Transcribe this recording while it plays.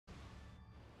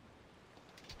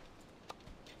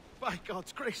By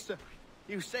God's grace, sir,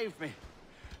 you saved me.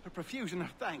 A profusion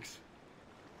of thanks.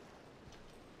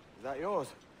 Is that yours?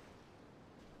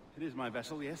 It is my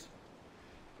vessel, yes.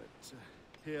 But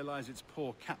here lies its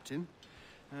poor captain,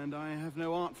 and I have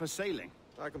no art for sailing.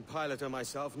 I can pilot her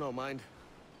myself, no mind.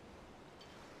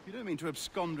 You don't mean to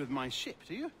abscond with my ship,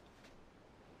 do you?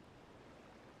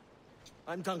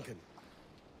 I'm Duncan.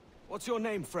 What's your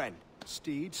name, friend?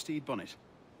 Stede Bonnet.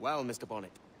 Well, Mr.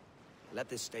 Bonnet, let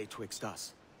this stay twixt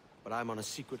us. But I'm on a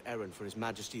secret errand for His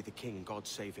Majesty the King, God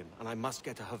save him, and I must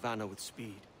get to Havana with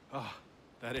speed. Ah,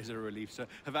 that is a relief, sir.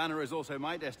 Havana is also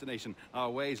my destination. Our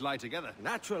ways lie together.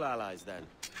 Natural allies, then.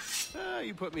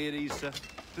 You put me at ease, sir.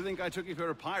 To think I took you for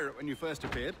a pirate when you first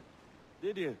appeared.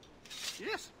 Did you?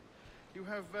 Yes. You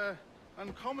have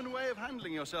uncommon way of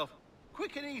handling yourself.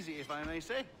 Quick and easy, if I may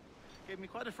say. Gave me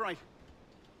quite a fright.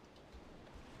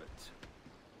 But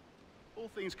all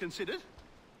things considered,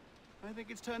 I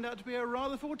think it's turned out to be a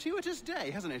rather fortuitous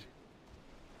day, hasn't it?